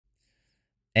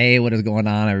Hey, what is going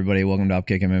on, everybody? Welcome to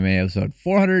Upkick MMA episode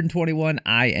 421.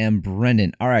 I am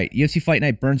Brendon. All right, UFC Fight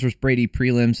Night, Burns vs. Brady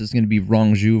prelims is going to be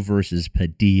Rong versus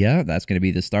Padilla. That's going to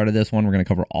be the start of this one. We're going to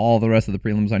cover all the rest of the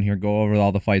prelims on here, go over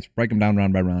all the fights, break them down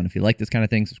round by round. If you like this kind of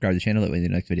thing, subscribe to the channel. That way the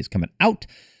next video is coming out.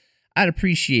 I'd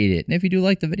appreciate it. And if you do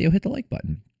like the video, hit the like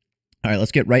button. All right,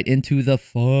 let's get right into the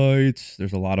fights.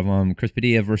 There's a lot of them. Chris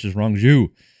Padilla versus Rong.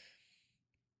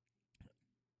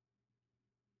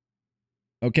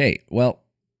 Okay, well,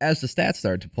 as the stats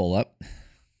start to pull up,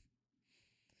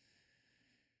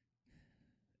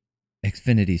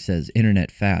 Xfinity says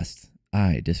internet fast.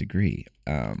 I disagree.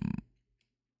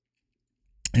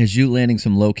 Zhu landing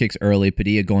some low kicks early.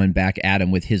 Padilla going back at him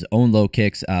with his own low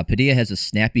kicks. Padilla has a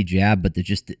snappy jab, but the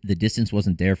distance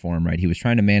wasn't there for him, right? He was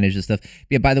trying to manage this stuff.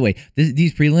 Yeah, by the way,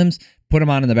 these prelims, put them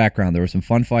on in the background. There were some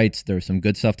fun fights. There was some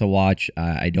good stuff to watch.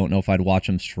 I don't know if I'd watch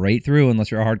them straight through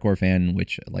unless you're a hardcore fan,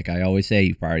 which, like I always say,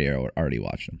 you've probably already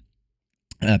watched them.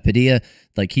 Padilla,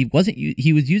 like he was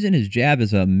using his jab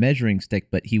as a measuring stick,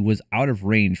 but he was out of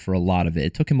range for a lot of it.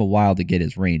 It took him a while to get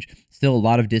his range. Still a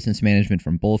lot of distance management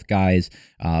from both guys,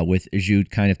 with Zhu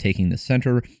kind of taking the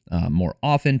center more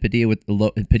often.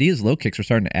 Padilla's low kicks are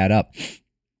starting to add up.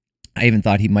 I even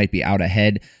thought he might be out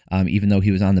ahead, even though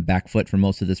he was on the back foot for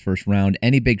most of this first round.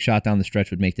 Any big shot down the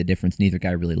stretch would make the difference. Neither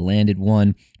guy really landed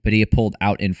one. Padilla pulled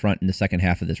out in front in the second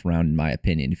half of this round, in my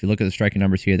opinion. If you look at the striking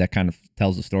numbers here, that kind of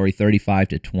tells the story. 35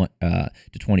 to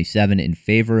 27 in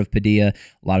favor of Padilla.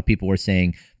 A lot of people were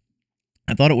saying,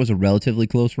 I thought it was a relatively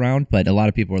close round, but a lot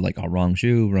of people were like, oh, Rong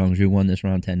Zhu won this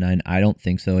round 10-9. I don't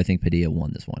think so. I think Padilla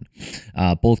won this one.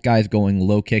 Both guys going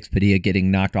low kicks, Padilla getting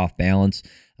knocked off balance.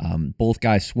 Both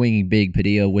guys swinging big,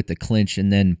 Padilla with the clinch,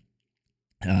 and then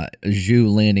Zhu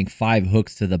landing 5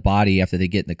 hooks to the body after they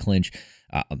get in the clinch.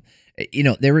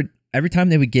 They were, every time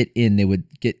they would get in, they would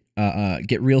get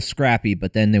real scrappy,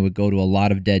 but then they would go to a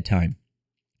lot of dead time.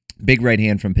 Big right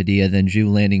hand from Padilla, then Zhu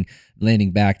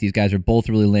landing back. These guys are both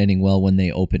really landing well when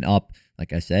they open up,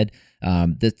 like I said.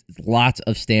 Lots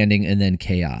of standing and then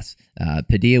chaos.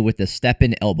 Padilla with the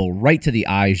step-in elbow right to the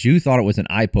eye. Zhu thought it was an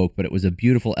eye poke, but it was a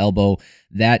beautiful elbow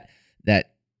that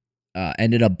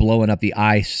ended up blowing up the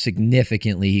eye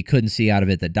significantly. He couldn't see out of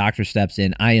it. The doctor steps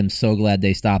in. I am so glad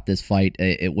they stopped this fight.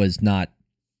 It was not...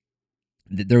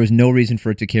 There was no reason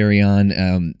for it to carry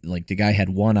on. Like, the guy had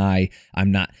one eye.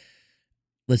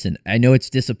 Listen, I know it's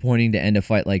disappointing to end a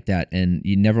fight like that, and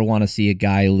you never want to see a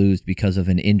guy lose because of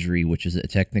an injury, which is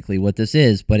technically what this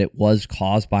is, but it was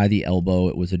caused by the elbow.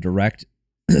 It was a direct,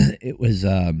 it was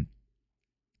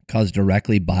caused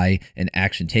directly by an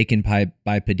action taken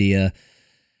by Padilla.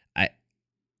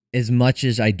 As much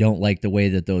as I don't like the way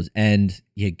that those end,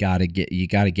 you gotta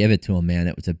give it to him, man.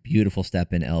 It was a beautiful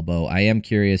step in elbow. I am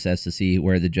curious as to see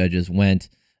where the judges went.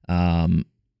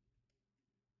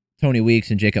 Tony Weeks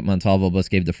and Jacob Montalvo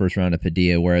both gave the first round to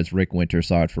Padilla, whereas Rick Winter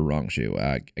saw it for Rong.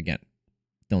 Again,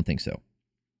 don't think so.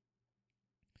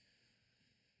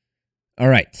 All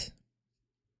right.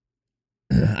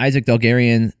 Isaac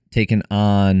Dulgarian taking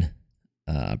on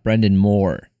Brendon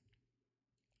Moore.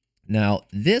 Now,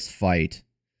 this fight,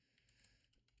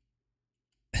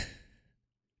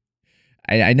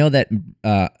 I know that,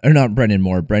 or not Brendon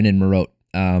Moore, Brendon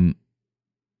Marotte.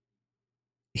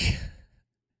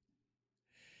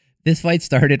 This fight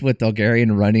started with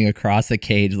Dulgarian running across the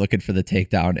cage looking for the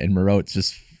takedown, and Marotte's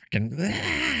just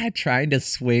freaking trying to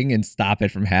swing and stop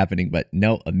it from happening, but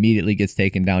no, immediately gets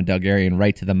taken down. Dulgarian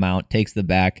right to the mount, takes the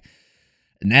back,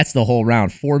 and that's the whole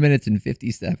round. 4 minutes and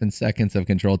 57 seconds of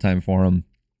control time for him.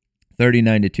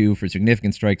 39-2 for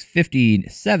significant strikes,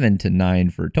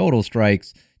 57-9 for total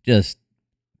strikes. Just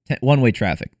one-way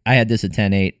traffic. I had this at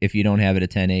 10-8. If you don't have it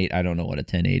at 10-8, I don't know what a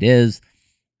 10-8 is.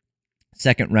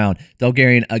 Second round,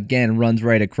 Dulgarian again runs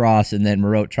right across, and then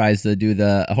Marotte tries to do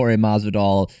the Jorge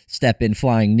Masvidal step-in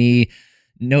flying knee.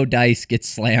 No dice, gets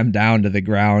slammed down to the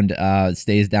ground,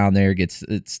 stays down there, gets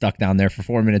stuck down there for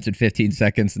 4 minutes and 15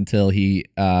 seconds until he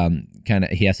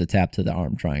has to tap to the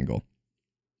arm triangle.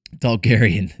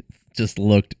 Dulgarian just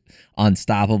looked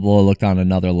unstoppable, looked on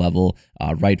another level,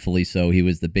 rightfully so. He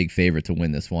was the big favorite to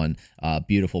win this one.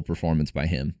 Beautiful performance by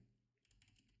him.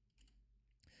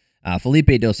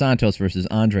 Felipe dos Santos versus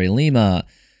Andre Lima.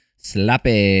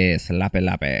 Slappy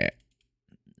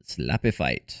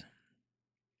fight.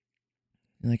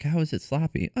 Like, how is it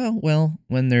sloppy? Oh, well,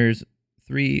 when there's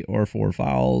 3 or 4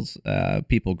 fouls,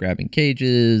 people grabbing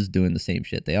cages, doing the same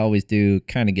shit they always do,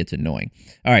 kind of gets annoying.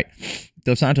 All right,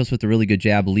 Dos Santos with a really good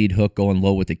jab, lead hook, going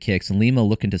low with the kicks, and Lima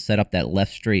looking to set up that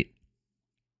left straight.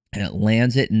 And it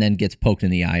lands it and then gets poked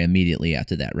in the eye immediately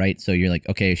after that, right? So you're like,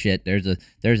 okay, shit, there's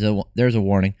a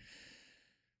warning.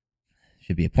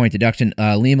 Should be a point deduction.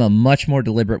 Lima, much more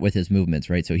deliberate with his movements,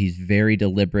 right? So he's very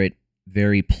deliberate,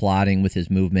 very plotting with his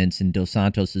movements, and Dos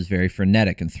Santos is very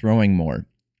frenetic and throwing more.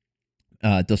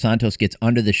 Dos Santos gets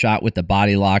under the shot with the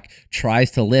body lock, tries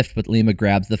to lift, but Lima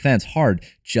grabs the fence hard,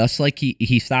 just like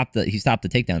he stopped the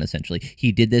takedown. Essentially,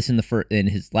 he did this in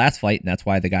his last fight, and that's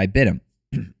why the guy bit him.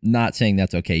 Not saying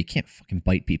that's okay. You can't fucking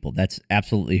bite people. That's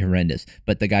absolutely horrendous.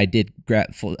 But the guy did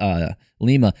grab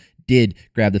Lima did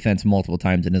grab the fence multiple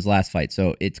times in his last fight,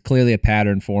 so it's clearly a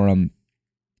pattern for him.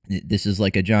 This is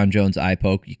like a John Jones eye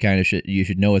poke. You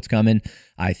should know it's coming.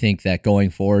 I think that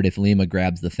going forward, if Lima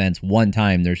grabs the fence one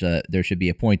time, there should be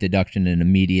a point deduction and an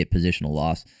immediate positional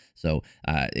loss. So,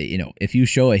 if you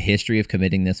show a history of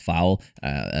committing this foul,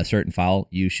 a certain foul,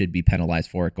 you should be penalized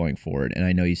for it going forward. And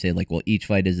I know you say like, well, each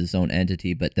fight is its own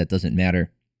entity, but that doesn't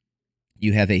matter.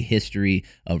 You have a history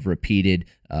of repeated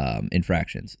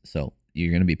infractions, so you're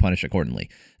going to be punished accordingly.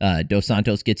 Dos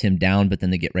Santos gets him down, but then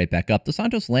they get right back up. Dos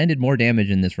Santos landed more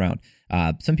damage in this round.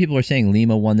 Some people are saying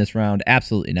Lima won this round.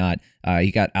 Absolutely not.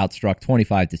 He got outstruck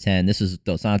 25-10. This is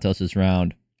Dos Santos's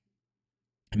round.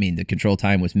 I mean, the control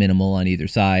time was minimal on either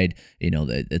side.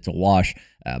 It's a wash.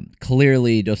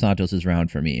 Clearly, Dos Santos's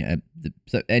round for me.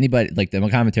 So anybody, like the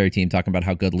commentary team talking about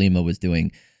how good Lima was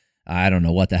doing, I don't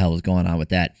know what the hell was going on with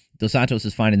that. Dos Santos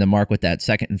is finding the mark with that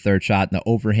second and third shot, and the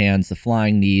overhands, the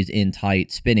flying knees in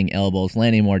tight, spinning elbows,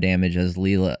 landing more damage as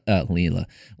Lima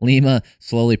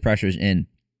slowly pressures in.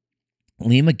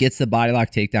 Lima gets the body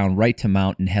lock takedown right to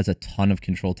mount and has a ton of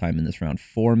control time in this round.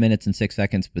 4 minutes and 6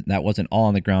 seconds, but that wasn't all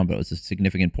on the ground, but it was a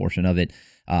significant portion of it.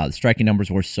 The striking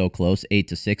numbers were so close,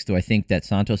 8-6. Do I think that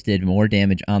Santos did more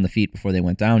damage on the feet before they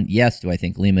went down? Yes. Do I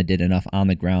think Lima did enough on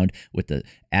the ground with the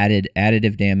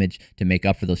additive damage to make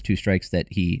up for those 2 strikes that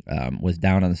he was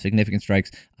down on the significant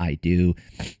strikes? I do.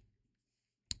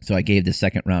 So I gave the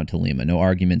second round to Lima. No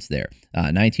arguments there.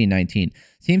 19-19.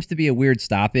 Seems to be a weird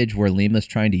stoppage where Lima's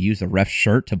trying to use the ref's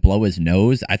shirt to blow his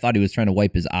nose. I thought he was trying to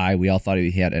wipe his eye. We all thought he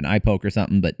had an eye poke or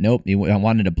something, but nope. He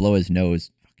wanted to blow his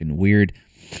nose. Fucking weird.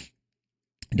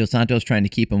 Dos Santos trying to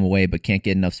keep him away, but can't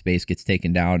get enough space, gets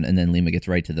taken down, and then Lima gets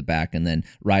right to the back and then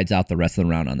rides out the rest of the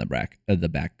round on the back.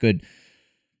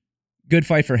 Good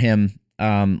fight for him.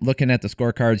 Looking at the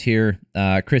scorecards here,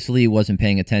 Chris Lee wasn't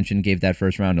paying attention, gave that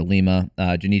first round to Lima.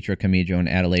 Janitra Camijo and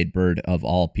Adelaide Bird, of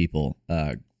all people,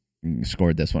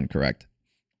 scored this one correct.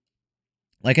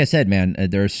 Like I said, man,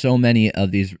 there are so many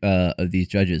of these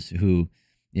judges who,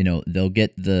 they'll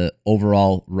get the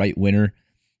overall right winner,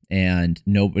 and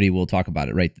nobody will talk about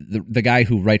it, right? The guy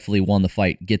who rightfully won the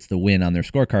fight gets the win on their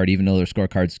scorecard, even though their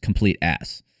scorecard's complete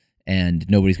ass. And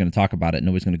nobody's going to talk about it.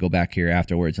 Nobody's going to go back here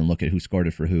afterwards and look at who scored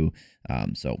it for who.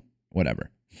 So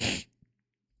whatever.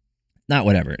 Not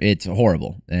whatever. It's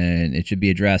horrible, and it should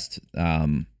be addressed.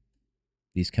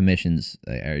 These commissions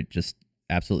are just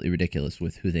absolutely ridiculous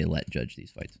with who they let judge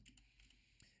these fights.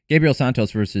 Gabriel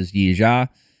Santos versus Yi Jia.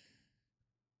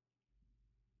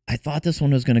 I thought this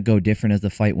one was going to go different as the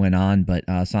fight went on, but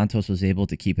Santos was able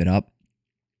to keep it up.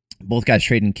 Both guys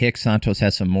trading kicks. Santos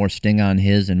has some more sting on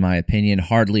his, in my opinion.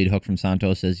 Hard lead hook from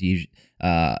Santos as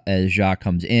Jia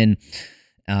comes in.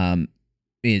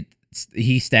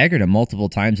 He staggered him multiple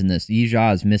times in this. Yi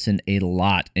Jia is missing a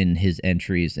lot in his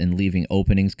entries and leaving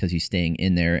openings because he's staying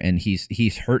in there, and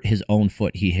he's hurt his own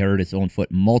foot. He hurt his own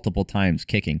foot multiple times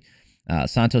kicking.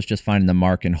 Santos just finding the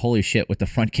mark, and holy shit, with the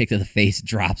front kick to the face,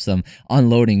 drops him,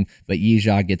 unloading, but Yi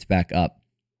Jia gets back up.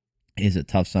 He's a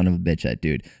tough son of a bitch, that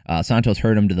dude. Santos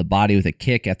hurt him to the body with a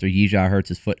kick after Yi Jia hurts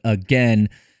his foot again.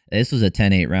 This was a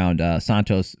 10-8 round.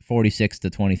 Santos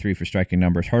 46-23 for striking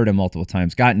numbers. Hurt him multiple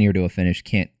times. Got near to a finish.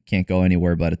 Can't go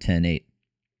anywhere but a 10-8.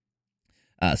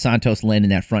 Santos landing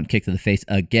that front kick to the face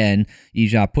again. Yi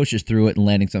Jia pushes through it and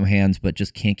landing some hands, but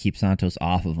just can't keep Santos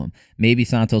off of him. Maybe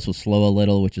Santos will slow a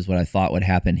little, which is what I thought would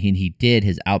happen. He did.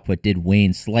 His output did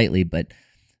wane slightly, but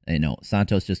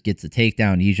Santos just gets the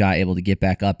takedown. Yi Jia able to get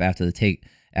back up after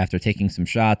taking some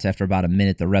shots. After about a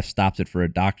minute, the ref stops it for a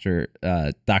doctor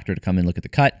to come in and look at the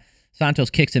cut. Santos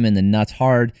kicks him in the nuts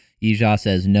hard. Yi Jia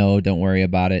says, no, don't worry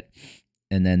about it.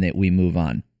 And then we move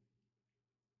on.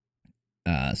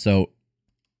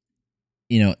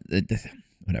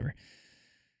 Whatever.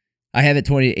 I have it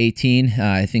 20-18.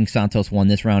 I think Santos won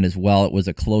this round as well. It was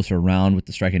a closer round with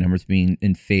the striking numbers being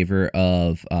in favor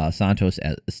of Santos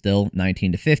still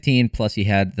 19-15. Plus he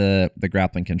had the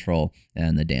grappling control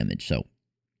and the damage. So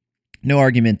no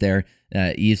argument there.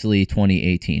 Easily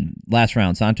 20-18. Last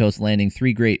round, Santos landing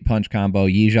 3 great punch combo.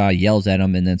 Yi Jia yells at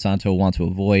him, and then Santos wants to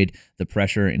avoid the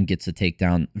pressure and gets a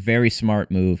takedown. Very smart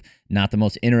move. Not the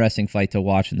most interesting fight to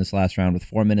watch in this last round with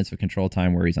 4 minutes of control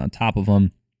time where he's on top of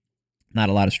him. Not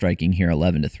a lot of striking here,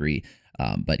 11-3.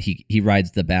 But he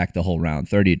rides the back the whole round,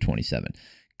 30-27.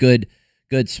 Good,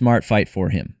 smart fight for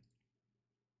him.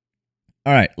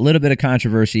 All right, a little bit of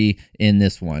controversy in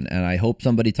this one, and I hope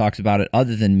somebody talks about it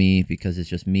other than me because it's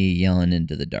just me yelling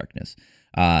into the darkness.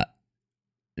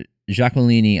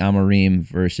 Jaqueline Amorim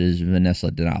versus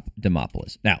Vanessa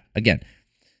Demopoulos. Now, again,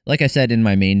 like I said in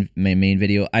my main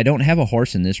video, I don't have a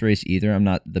horse in this race either. I'm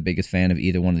not the biggest fan of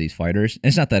either one of these fighters.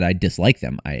 It's not that I dislike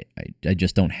them. I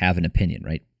just don't have an opinion,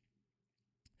 right?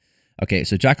 Okay,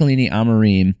 so Jaqueline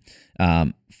Amorim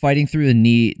fighting through the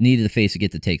knee to the face to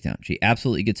get the takedown. She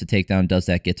absolutely gets a takedown, does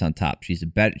that, gets on top. She's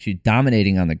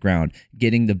dominating on the ground,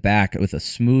 getting the back with a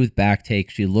smooth back take.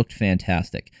 She looked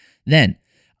fantastic. Then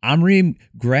Amorim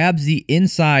grabs the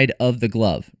inside of the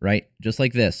glove, right? Just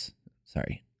like this.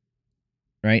 Sorry.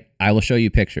 Right? I will show you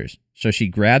pictures. So she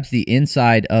grabs the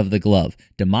inside of the glove.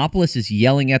 Demopoulos is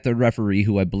yelling at the referee,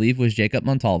 who I believe was Jacob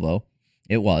Montalvo.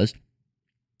 It was.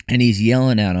 And he's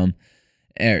yelling at him.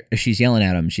 She's yelling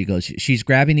at him. She goes, she's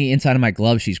grabbing the inside of my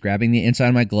glove. She's grabbing the inside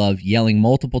of my glove, yelling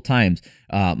multiple times.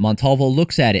 Montalvo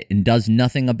looks at it and does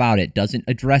nothing about it, doesn't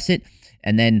address it.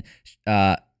 And then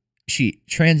she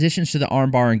transitions to the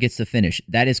armbar and gets the finish.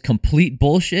 That is complete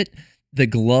bullshit. The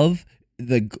glove,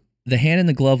 the hand in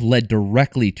the glove led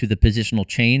directly to the positional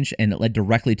change, and it led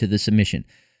directly to the submission.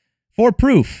 For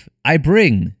proof, I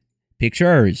bring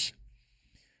pictures.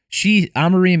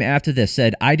 Amorim after this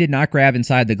said, I did not grab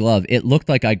inside the glove. It looked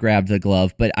like I grabbed the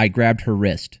glove, but I grabbed her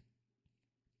wrist.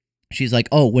 She's like,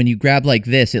 oh, when you grab like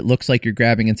this, it looks like you're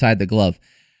grabbing inside the glove.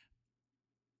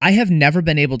 I have never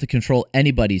been able to control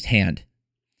anybody's hand.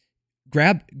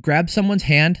 Grab someone's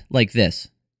hand like this,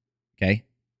 okay,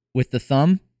 with the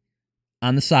thumb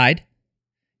on the side,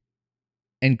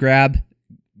 and grab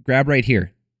right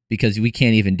here, because we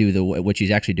can't even do what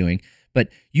she's actually doing. But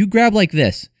you grab like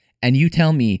this, and you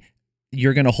tell me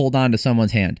you're going to hold on to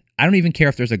someone's hand. I don't even care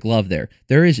if there's a glove there.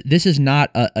 This is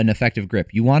not an effective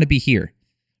grip. You want to be here,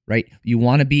 right? You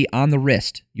want to be on the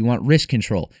wrist. You want wrist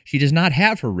control. She does not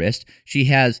have her wrist. She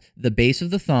has the base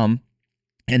of the thumb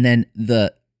and then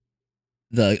the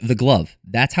glove.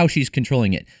 That's how she's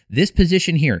controlling it. This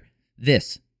position here,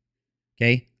 this,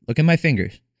 okay? Look at my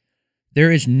fingers.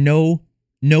 There is no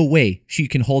way she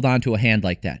can hold on to a hand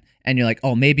like that. And you're like,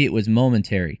 oh, maybe it was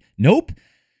momentary. Nope.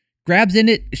 Grabs in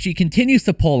it, she continues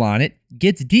to pull on it,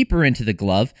 gets deeper into the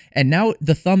glove, and now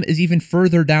the thumb is even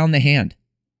further down the hand.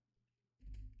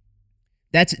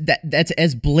 That's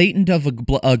as blatant of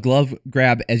a glove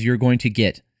grab as you're going to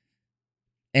get.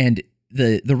 And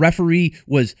the referee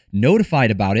was notified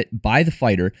about it by the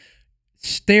fighter,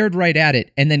 stared right at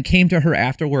it, and then came to her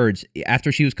afterwards,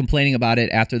 after she was complaining about it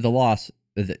after the loss,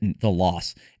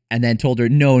 and then told her,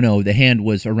 no, the hand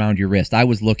was around your wrist. I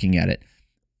was looking at it.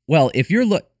 Well, if you're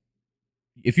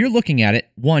looking at it,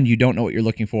 one, you don't know what you're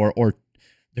looking for, or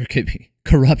there could be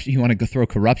corruption. You want to go throw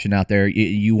corruption out there.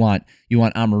 You want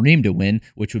Amorim to win,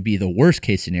 which would be the worst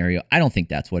case scenario. I don't think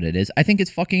that's what it is. I think it's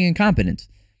fucking incompetence.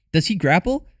 Does he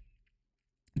grapple?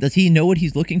 Does he know what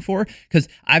he's looking for? Because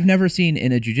I've never seen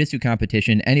in a jiu-jitsu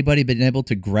competition anybody been able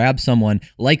to grab someone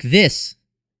like this,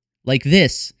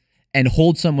 and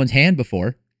hold someone's hand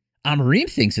before. Amorim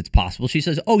thinks it's possible. She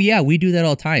says, oh, yeah, we do that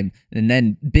all the time. And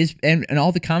then and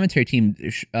all the commentary team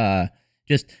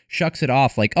just shucks it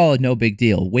off like, oh, no big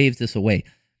deal, waves this away.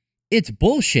 It's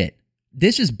bullshit.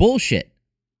 This is bullshit.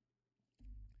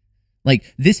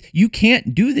 Like, this, you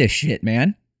can't do this shit,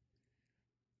 man.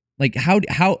 Like,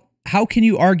 how can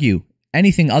you argue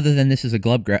anything other than this is a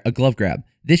glove grab?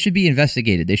 This should be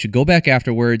investigated. They should go back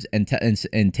afterwards and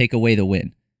take away the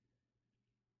win.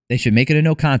 They should make it a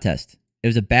no contest. It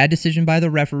was a bad decision by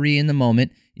the referee in the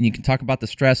moment, and you can talk about the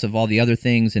stress of all the other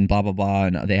things and blah, blah, blah,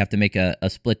 and they have to make a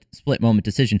split moment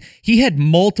decision. He had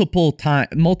multiple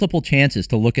chances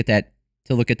to look at that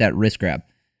wrist grab,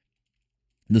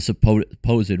 the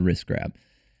supposed wrist grab.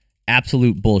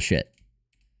 Absolute bullshit.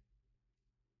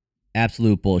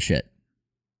 Absolute bullshit.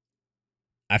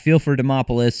 I feel for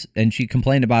Demopoulos, and she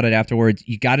complained about it afterwards.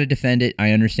 You got to defend it.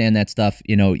 I understand that stuff.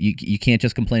 You know, you can't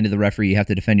just complain to the referee. You have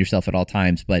to defend yourself at all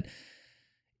times, but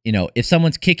you know, if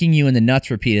someone's kicking you in the nuts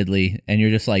repeatedly and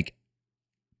you're just like,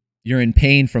 you're in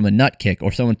pain from a nut kick,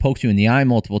 or someone pokes you in the eye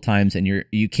multiple times and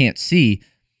you can't see,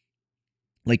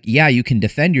 like, yeah, you can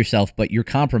defend yourself, but you're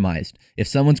compromised. If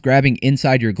someone's grabbing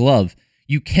inside your glove,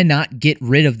 you cannot get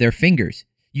rid of their fingers.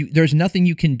 There's nothing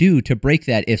you can do to break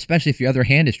that, especially if your other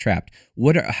hand is trapped.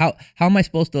 How am I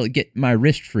supposed to get my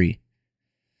wrist free?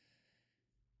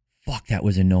 Fuck, that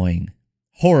was annoying.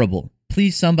 Horrible.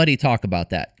 Please, somebody talk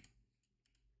about that.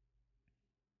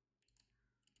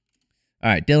 All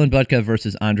right, Dylan Budka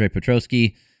versus Andre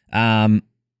Petroski.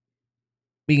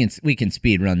 we can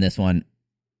speed run this one.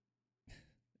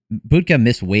 Budka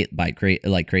missed weight by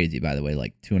like crazy, by the way,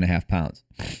 like 2.5 pounds.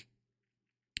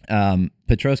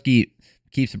 Petroski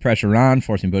keeps the pressure on,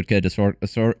 forcing Budka to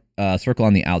circle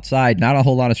on the outside. Not a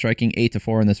whole lot of striking,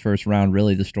 8-4 in this first round.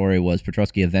 Really, the story was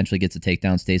Petroski eventually gets a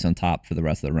takedown, stays on top for the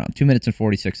rest of the round. 2 minutes and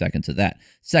 46 seconds of that.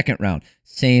 Second round,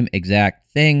 same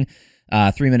exact thing.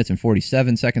 3 minutes and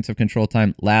 47 seconds of control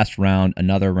time. Last round,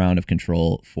 another round of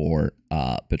control for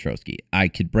Petroski. I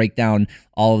could break down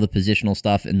all of the positional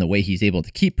stuff and the way he's able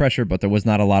to keep pressure, but there was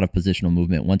not a lot of positional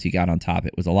movement. Once he got on top,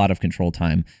 it was a lot of control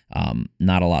time,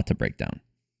 not a lot to break down.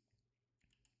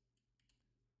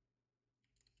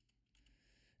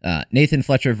 Nathan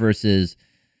Fletcher versus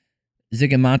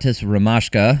Zygimantas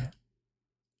Ramaska.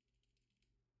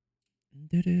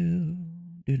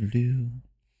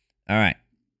 All right.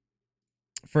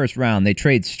 First round, they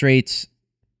trade straights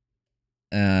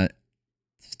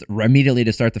immediately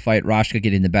to start the fight. Rashka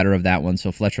getting the better of that one,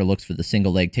 so Fletcher looks for the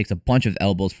single leg, takes a bunch of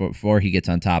elbows before he gets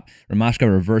on top.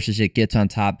 Ramaska reverses it, gets on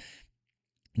top,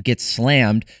 gets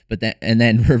slammed, and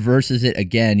then reverses it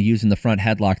again using the front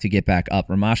headlock to get back up.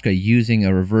 Ramaska using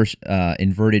a reverse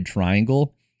inverted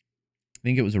triangle. I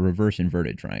think it was a reverse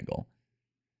inverted triangle.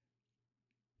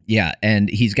 Yeah, and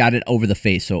he's got it over the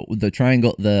face. So the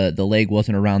triangle, the leg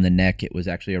wasn't around the neck. It was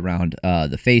actually around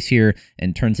the face here,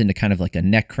 and turns into kind of like a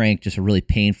neck crank, just a really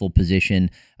painful position,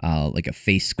 like a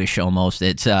face squish almost.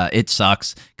 It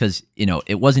sucks because, you know,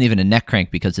 it wasn't even a neck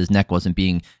crank because his neck wasn't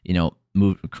being, you know,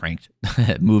 moved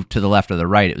to the left or the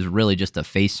right. It was really just a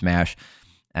face smash,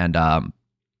 and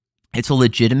it's a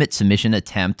legitimate submission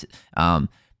attempt.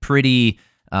 Pretty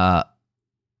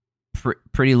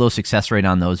low success rate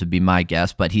on those would be my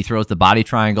guess, but he throws the body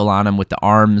triangle on him with the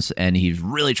arms, and he's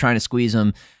really trying to squeeze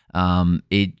him.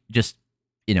 It just,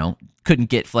 you know, couldn't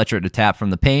get Fletcher to tap from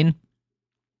the pain.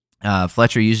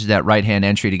 Fletcher uses that right-hand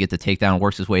entry to get the takedown,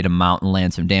 works his way to mount and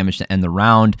land some damage to end the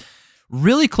round.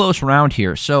 Really close round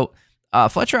here. So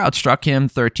Fletcher outstruck him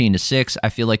 13-6. I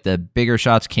feel like the bigger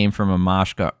shots came from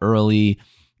Ramaska early.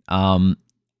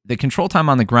 The control time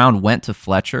on the ground went to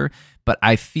Fletcher, but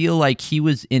I feel like he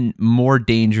was in more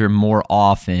danger more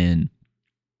often,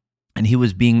 and he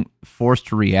was being forced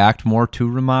to react more to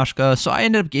Ramaska. So I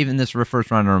ended up giving this first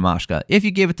round to Ramaska. If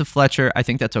you gave it to Fletcher, I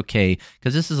think that's okay,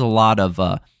 because this is a lot of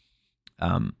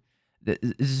this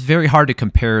is very hard to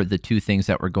compare the two things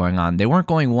that were going on. They weren't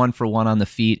going 1-for-1 on the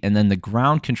feet, and then the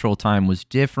ground control time was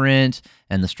different,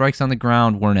 and the strikes on the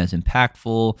ground weren't as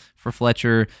impactful for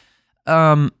Fletcher.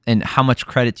 And how much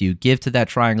credit do you give to that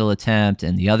triangle attempt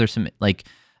and the other, like,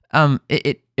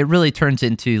 it really turns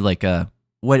into like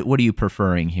what are you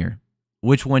preferring here?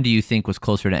 Which one do you think was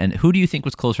closer to end? Who do you think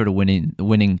was closer to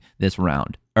winning this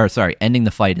round? Or sorry, ending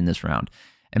the fight in this round?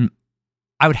 And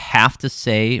I would have to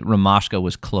say Ramaska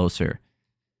was closer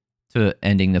to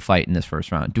ending the fight in this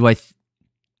first round. Was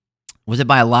it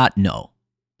by a lot? No.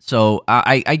 So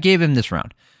I gave him this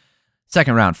round.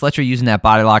 Second round, Fletcher using that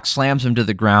body lock, slams him to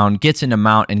the ground, gets into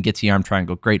mount, and gets the arm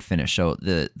triangle. Great finish. So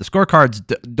the scorecards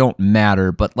don't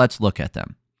matter, but let's look at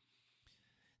them.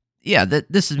 Yeah,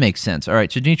 this makes sense. All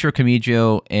right, so Nitro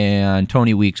Camigio and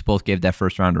Tony Weeks both gave that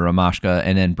first round to Ramashka,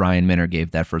 and then Brian Minner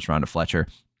gave that first round to Fletcher.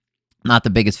 Not the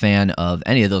biggest fan of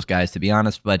any of those guys, to be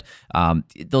honest, but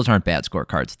those aren't bad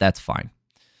scorecards. That's fine.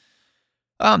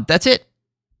 That's it.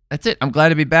 That's it. I'm glad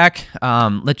to be back.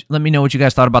 Let me know what you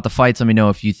guys thought about the fights. Let me know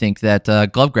if you think that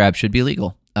glove grab should be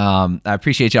legal. I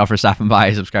appreciate y'all for stopping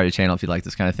by. Subscribe to the channel if you like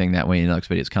this kind of thing. That way you know the next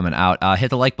video is coming out. Hit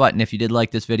the like button if you did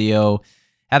like this video.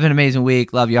 Have an amazing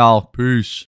week. Love y'all. Peace.